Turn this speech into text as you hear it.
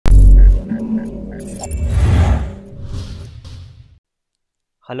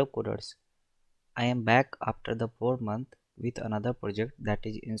Hello coders, I am back after the 4 month with another project that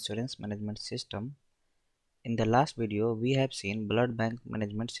is insurance management system. In the last video we have seen blood bank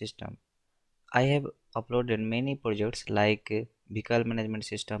management system. I have uploaded many projects like vehicle management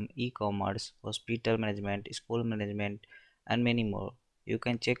system, e-commerce, hospital management, school management and many more. You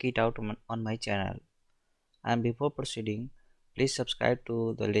can check it out on my channel. And before proceeding, please subscribe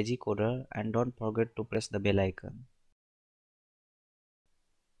to the LazyCoder and don't forget to press the bell icon.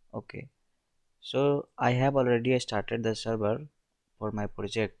 Okay. So I have already started the server for my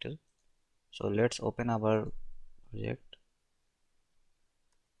project. So let's open our project.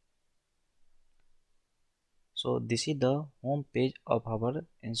 So this is the home page of our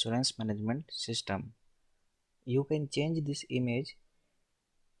insurance management system. You can change this image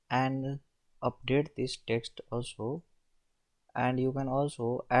and update this text also, and you can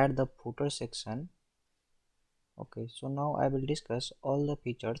also add the footer section. Okay, so now I will discuss all the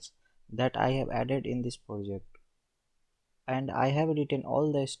features that I have added in this project, and I have written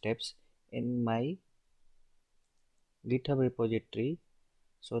all the steps in my GitHub repository.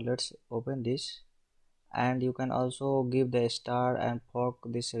 So let's open this, and you can also give the star and fork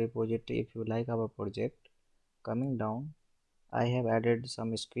this repository if you like our project. Coming down, I have added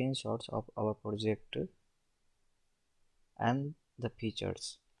some screenshots of our project and the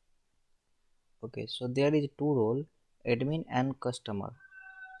features. Okay, so there is two roles, admin and customer.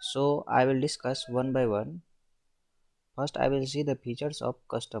 So I will discuss one by one. First I will see the features of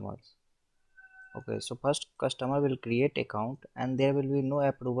customers. Okay, so first customer will create account and there will be no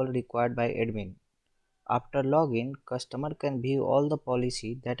approval required by admin. After login, customer can view all the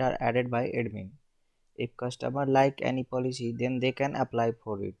policy that are added by admin. If customer like any policy, then they can apply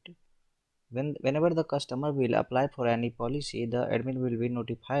for it. Whenever the customer will apply for any policy, the admin will be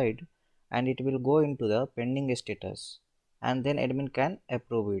notified and it will go into the pending status, and then admin can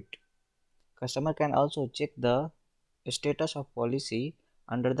approve it. Customer can also check the status of policy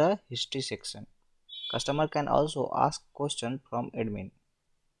under the history section. Customer can also ask question from admin.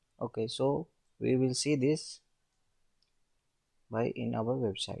 Okay, so we will see this by in our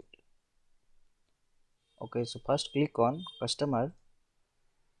website. Okay, so first click on customer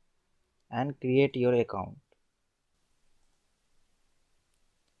and create your account.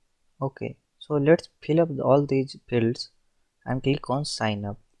 Okay, so let's fill up all these fields and click on sign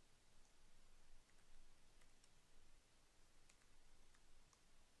up.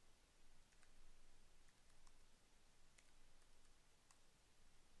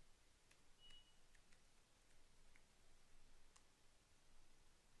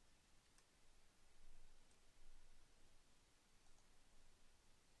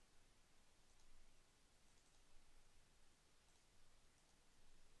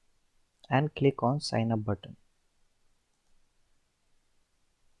 And click on sign up button.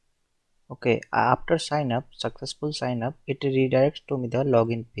 Okay, after successful sign up, it redirects to me the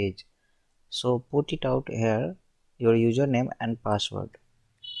login page. So put it out here, your username and password.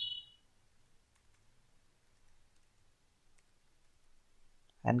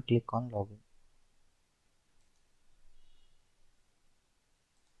 And click on login.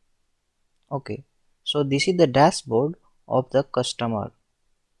 Okay, so this is the dashboard of the customer.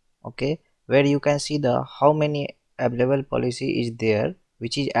 Okay, where you can see the how many available policy is there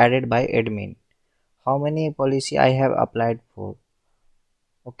which is added by admin, how many policy I have applied for.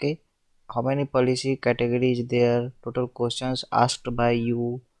 Okay, how many policy category is there, total questions asked by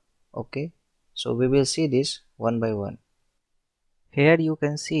you. Okay, so we will see this one by one. Here you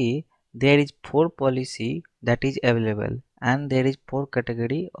can see there is 4 policy that is available and there is 4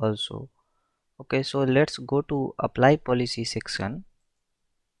 category also. Okay, so let's go to apply policy section,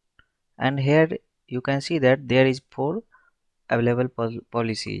 and here you can see that there is 4 available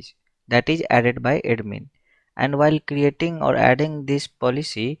policies that is added by admin, and while creating or adding this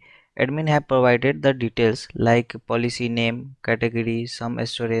policy, admin have provided the details like policy name, category, sum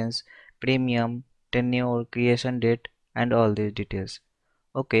assurance, premium, tenure, creation date and all these details.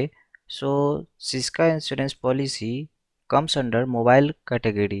 Okay, so Siska insurance policy comes under mobile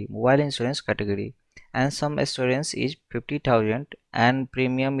category, mobile insurance category, and sum assurance is 50,000 and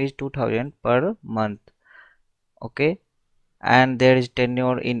premium is 2,000 per month. Okay, and there is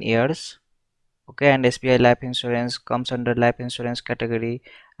tenure in years. Okay, and SBI life insurance comes under life insurance category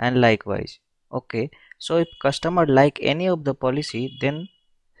and likewise. Okay, so if customer like any of the policy, then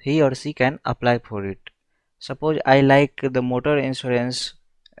he or she can apply for it. Suppose I like the motor insurance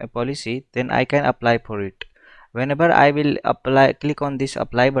policy, then I can apply for it. Whenever I will apply, click on this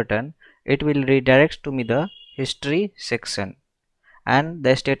apply button, it will redirect to me the history section and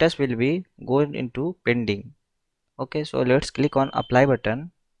the status will be going into pending. Okay, so let's click on apply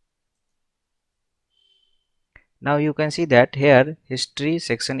button. Now you can see that here history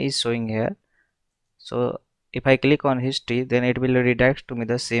section is showing here. So if I click on history, then it will redirect to me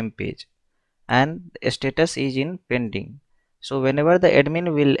the same page, and status is in pending. So whenever the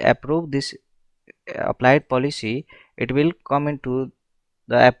admin will approve this applied policy, it will come into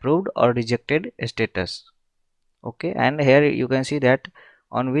the approved or rejected status. Okay, and here you can see that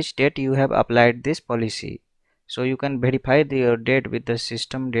on which date you have applied this policy. So you can verify your date with the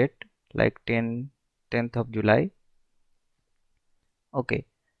system date, like 10th of July. Okay,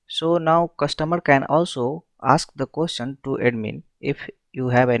 so now customer can also ask the question to admin if you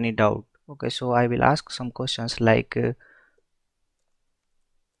have any doubt. Okay, so I will ask some questions like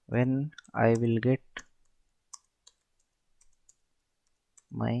when I will get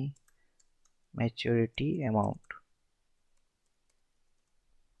my maturity amount,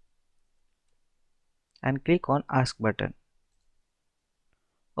 and click on ask button.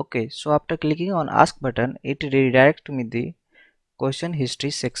 Okay, so after clicking on ask button, it redirects me the question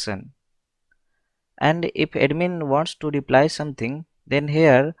history section. And if admin wants to reply something, then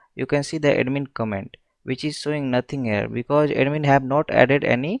here you can see the admin comment, which is showing nothing here because admin have not added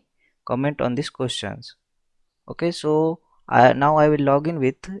any comment on these questions. Okay, so now I will log in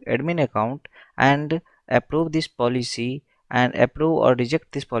with admin account and approve this policy and approve or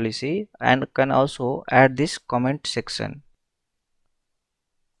reject this policy, and can also add this comment section.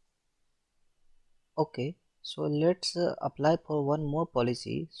 Okay, so let's apply for one more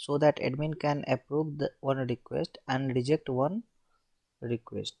policy so that admin can approve the one request and reject one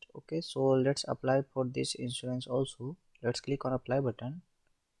request. Okay, so let's apply for this insurance also. Let's click on apply button.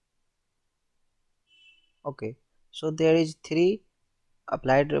 Okay, so there is three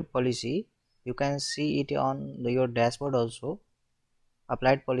applied policy. You can see it on your dashboard also.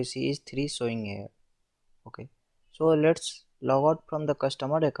 Applied policy is 3 showing here. Okay, so let's log out from the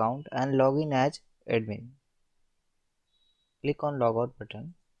customer account and log in as admin. Click on logout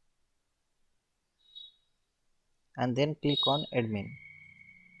button and then click on admin.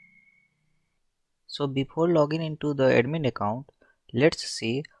 So before logging into the admin account, let's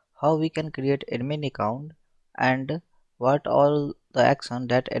see how we can create admin account and what all the action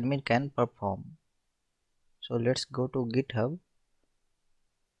that admin can perform. So let's go to GitHub.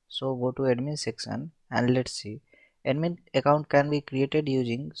 So go to admin section and let's see. Admin account can be created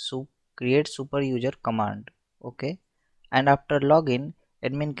using create super user command. Okay, and after login,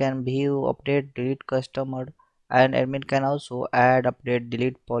 admin can view, update, delete customer, and admin can also add, update,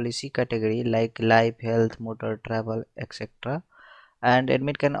 delete policy category like life, health, motor, travel, etc. And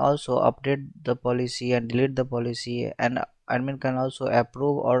admin can also update the policy and delete the policy, and admin can also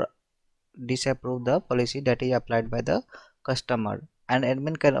approve or disapprove the policy that is applied by the customer, and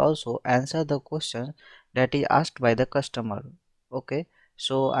admin can also answer the question that is asked by the customer. Okay,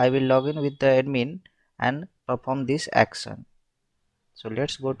 so I will log in with the admin and perform this action. So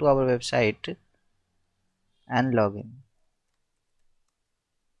let's go to our website and log in.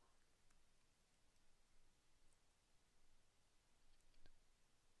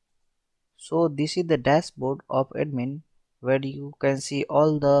 So this is the dashboard of admin where you can see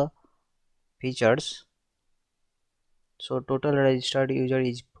all the features. So total registered user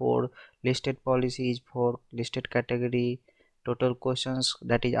is 4, listed policy is 4, listed category, total questions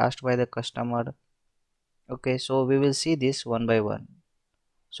that is asked by the customer. Okay, so we will see this one by one.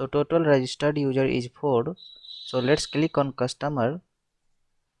 So total registered user is 4. So let's click on customer.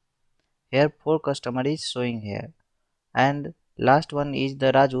 Here 4 customer is showing here, and last one is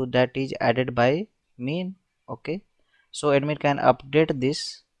the Raju that is added by me. Okay, so admin can update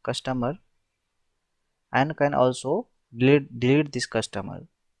this customer and can also delete this customer.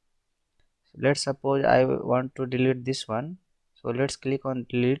 Let's suppose I want to delete this one, so let's click on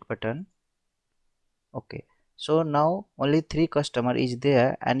delete button. Okay, so now only 3 customer is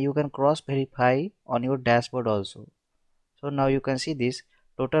there, and you can cross verify on your dashboard also. So now you can see this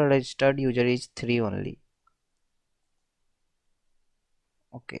total registered user is 3 only.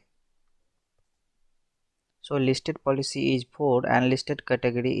 Okay, so listed policy is 4 and listed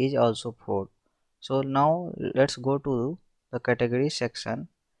category is also 4. So now let's go to the category section.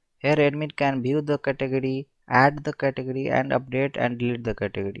 Here admin can view the category, add the category, and update and delete the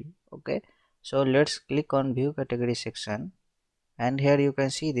category. Okay, so let's click on view category section, and here you can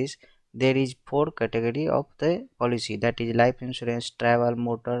see this there is 4 category of the policy, that is life insurance, travel,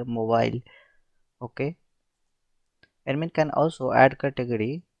 motor, mobile. Okay, admin can also add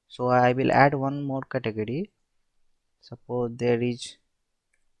category, so I will add one more category. Suppose there is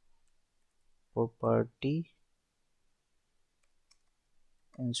property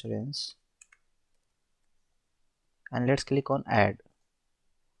insurance, and let's click on add.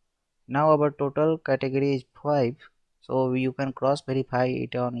 Now our total category is 5, so you can cross verify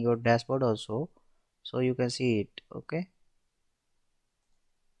it on your dashboard also, so you can see it. Okay,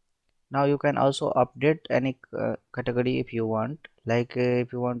 now you can also update any category if you want, like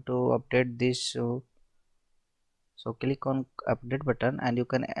if you want to update this, so click on update button and you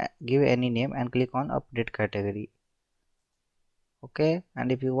can give any name and click on update category. Okay, and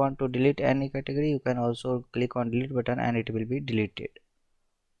if you want to delete any category, you can also click on delete button and it will be deleted.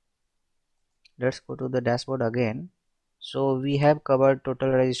 Let's go to the dashboard again. So we have covered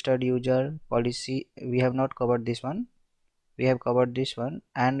total registered user policy. We have not covered this one. We have covered this one,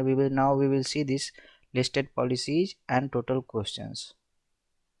 and we will see this listed policies and total questions.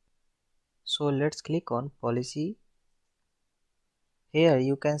 So let's click on policy. Here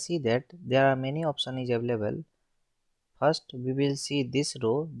you can see that there are many options available. First we will see this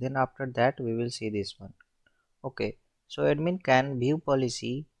row, then after that we will see this one. Okay, so admin can view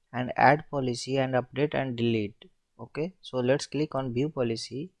policy and add policy and update and delete. Okay, so let's click on view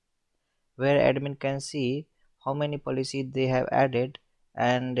policy, where admin can see how many policies they have added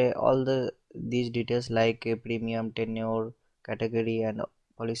and all these details like premium, tenure, category and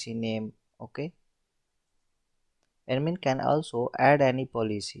policy name. Okay, admin can also add any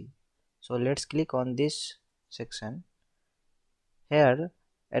policy. So let's click on this section. Here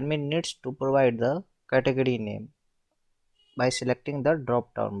admin needs to provide the category name by selecting the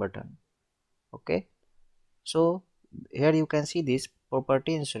drop down button. Okay, so here you can see this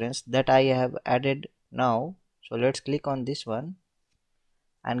property insurance that I have added now. So let's click on this one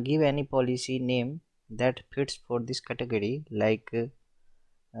and give any policy name that fits for this category, like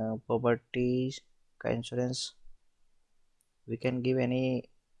property insurance. We can give any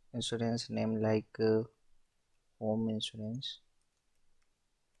insurance name like home insurance.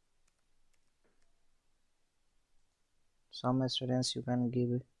 Some insurance you can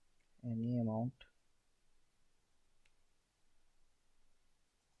give any amount.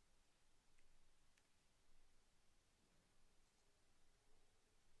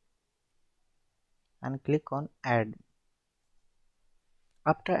 And click on add.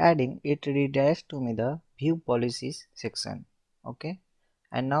 After adding, it redirects to me the view policies section. Okay,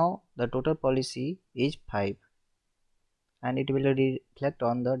 and now the total policy is 5 and it will reflect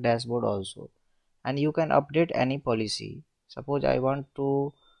on the dashboard also. And you can update any policy. Suppose I want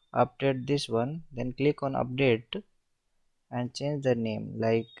to update this one, then click on update and change the name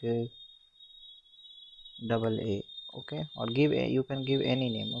like double A. Okay, or you can give any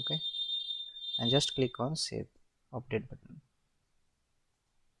name. Okay, and just click on save update button.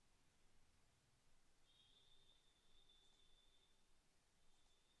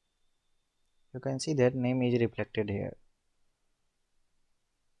 You can see that name is reflected here.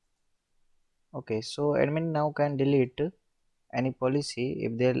 Okay, so admin now can delete any policy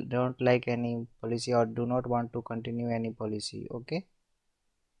if they don't like any policy or do not want to continue any policy. Okay,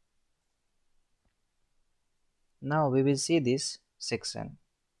 now we will see this section.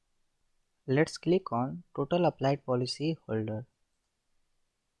 Let's click on total applied policy holder.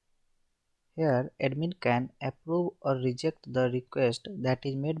 Here admin can approve or reject the request that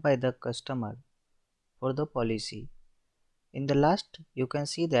is made by the customer for the policy. In the last you can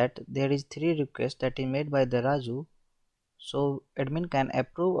see that there is 3 requests that is made by the Raju, so admin can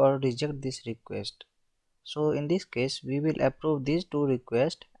approve or reject this request. So in this case we will approve these 2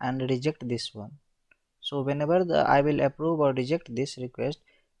 requests and reject this one. So whenever I will approve or reject this request,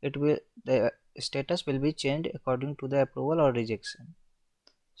 the status will be changed according to the approval or rejection.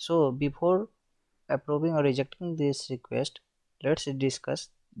 So before approving or rejecting this request, let's discuss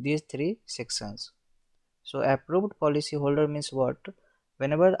these 3 sections. So approved policy holder means what?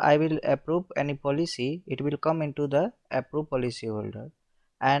 Whenever I will approve any policy, it will come into the approved policy holder,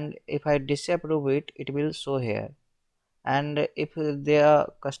 and if I disapprove it, it will show here. And if the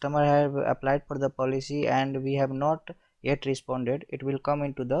customer have applied for the policy and we have not yet responded, it will come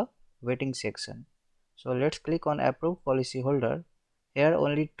into the waiting section. So let's click on approved policy holder. Here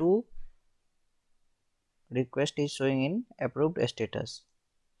only 2 request is showing in approved status.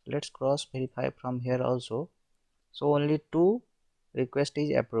 Let's cross verify from here also. So only 2 request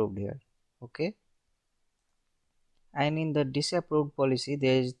is approved here. Okay, and in the disapproved policy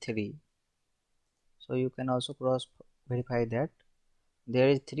there is 3. So you can also cross verify that there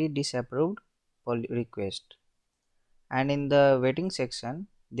is 3 disapproved request, and in the waiting section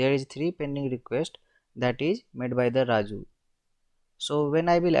there is 3 pending request that is made by the Raju. So when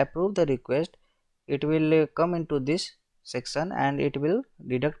I will approve the request, it will come into this section and it will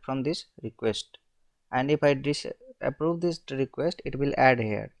deduct from this request, and if I disapprove this request, it will add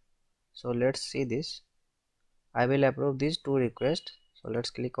here. So let's see this. I will approve these 2 requests, So let's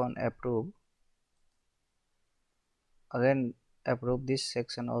click on approve. Again approve this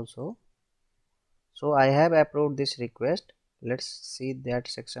section also. So I have approved this request. Let's see that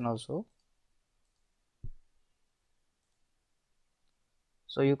section also.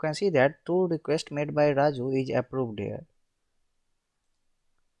 So you can see that 2 requests made by Raju is approved here,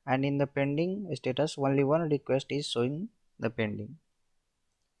 and in the pending status only 1 request is showing the pending.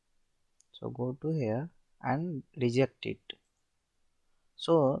 So go to here and reject it.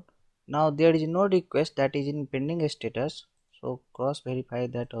 So now there is no request that is in pending status, so cross verify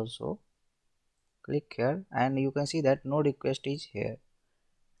that also. Click here and you can see that no request is here,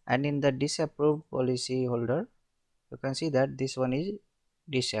 and in the disapproved policy holder you can see that this one is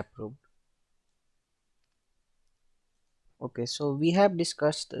disapproved. Okay, so we have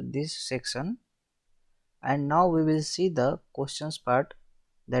discussed this section, and now we will see the questions part,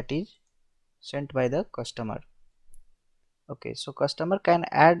 that is sent by the customer. Okay, so customer can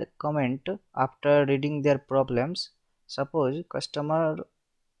add comment after reading their problems. Suppose customer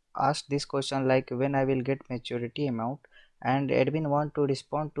ask this question like when I will get maturity amount, and admin want to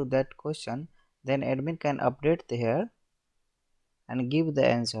respond to that question, then admin can update here and give the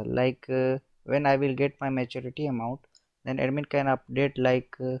answer like when I will get my maturity amount, then admin can update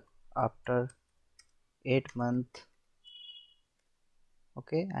like after 8 months.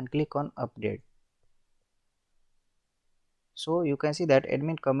 Okay, and click on update. So you can see that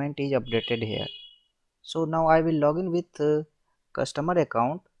admin comment is updated here. So now I will log in with customer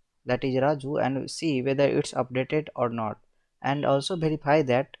account, that is Raju, and see whether it's updated or not, and also verify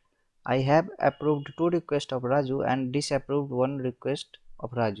that I have approved 2 requests of Raju and disapproved 1 request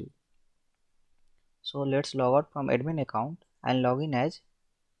of Raju. So let's log out from admin account and log in as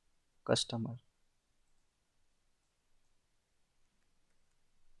customer.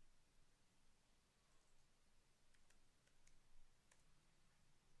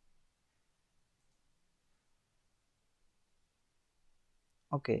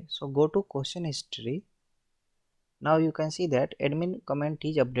 Okay, so go to question history. Now you can see that admin comment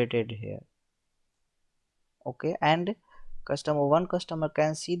is updated here. Okay, and one customer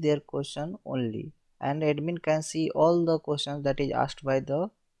can see their question only, and admin can see all the questions that is asked by the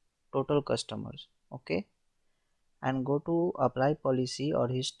total customers. Okay, and go to apply policy or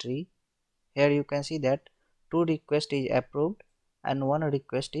history. Here you can see that 2 request is approved and 1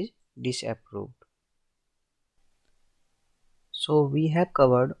 request is disapproved. So we have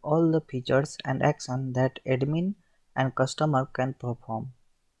covered all the features and action that admin and customer can perform.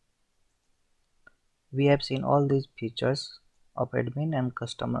 We have seen all these features of admin and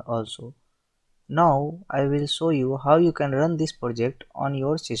customer also. Now I will show you how you can run this project on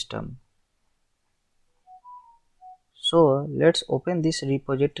your system. So let's open this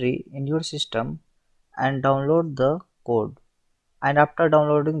repository in your system and download the code. And after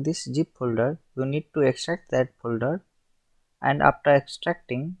downloading this zip folder, you need to extract that folder, and after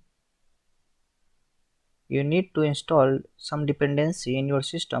extracting, you need to install some dependency in your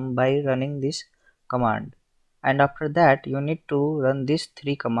system by running this command, and after that you need to run these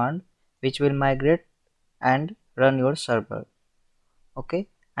 3 commands which will migrate and run your server. Okay,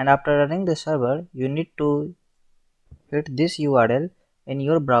 and after running the server you need to hit this URL in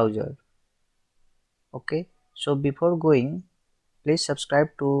your browser. Okay, so before going, please subscribe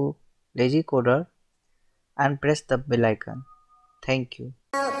to LazyCoder and press the bell icon. Thank you.